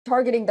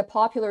Targeting the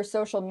popular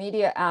social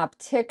media app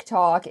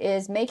TikTok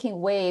is making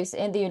waves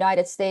in the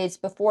United States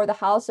before the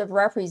House of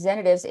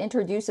Representatives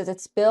introduces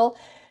its bill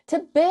to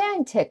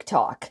ban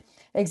TikTok.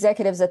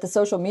 Executives at the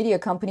social media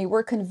company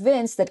were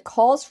convinced that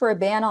calls for a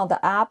ban on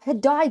the app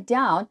had died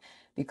down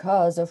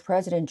because of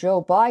President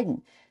Joe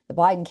Biden. The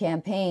Biden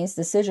campaign's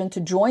decision to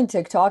join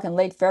TikTok in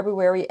late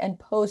February and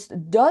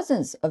post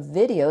dozens of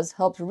videos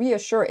helped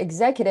reassure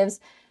executives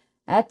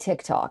at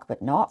TikTok,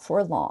 but not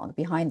for long.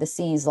 Behind the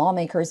scenes,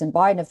 lawmakers and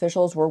Biden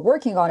officials were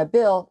working on a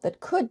bill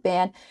that could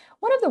ban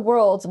one of the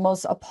world's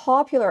most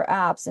popular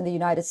apps in the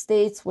United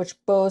States,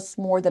 which boasts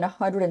more than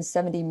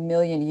 170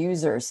 million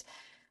users.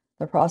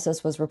 The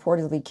process was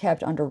reportedly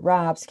kept under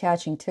wraps,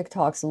 catching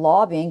TikTok's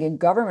lobbying and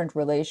government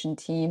relation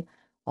team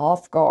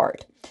off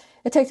guard.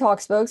 A TikTok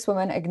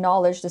spokeswoman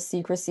acknowledged the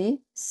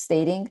secrecy,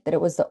 stating that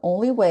it was the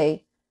only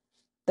way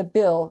the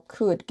bill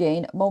could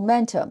gain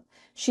momentum.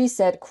 She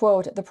said,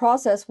 quote, "The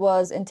process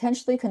was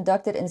intentionally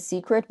conducted in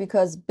secret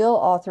because bill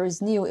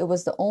authors knew it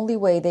was the only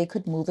way they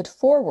could move it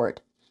forward."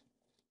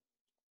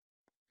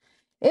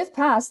 If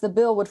passed, the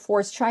bill would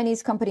force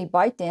Chinese company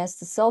ByteDance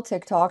to sell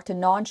TikTok to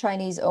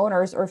non-Chinese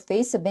owners or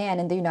face a ban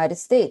in the United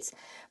States.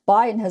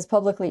 Biden has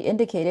publicly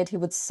indicated he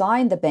would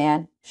sign the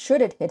ban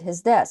should it hit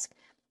his desk.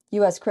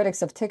 U.S.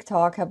 critics of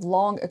TikTok have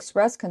long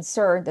expressed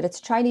concern that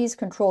its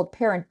Chinese-controlled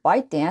parent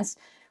ByteDance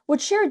would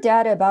share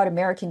data about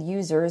American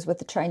users with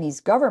the Chinese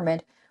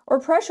government or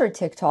pressure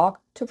TikTok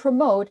to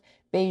promote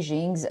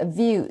Beijing's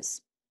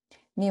views.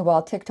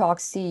 Meanwhile,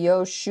 TikTok's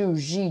CEO Shu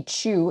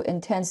Zhiqiu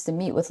intends to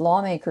meet with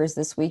lawmakers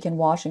this week in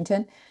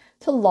Washington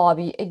to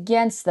lobby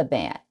against the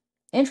ban.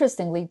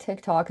 Interestingly,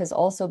 TikTok has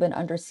also been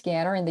under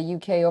scanner in the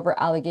UK over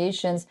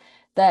allegations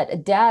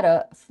that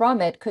data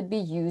from it could be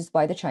used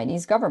by the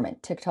Chinese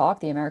government.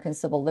 TikTok, the American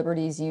Civil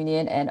Liberties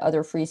Union, and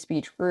other free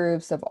speech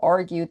groups have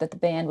argued that the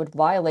ban would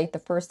violate the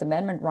First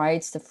Amendment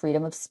rights to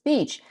freedom of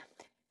speech.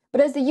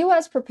 But as the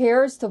U.S.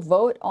 prepares to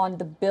vote on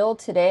the bill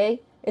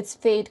today, its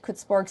fate could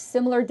spark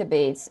similar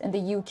debates in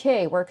the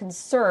UK, where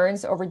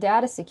concerns over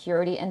data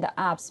security and the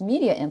app's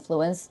media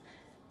influence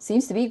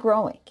seems to be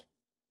growing.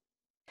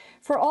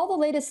 For all the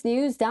latest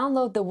news,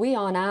 download the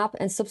WION app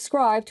and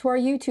subscribe to our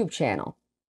YouTube channel.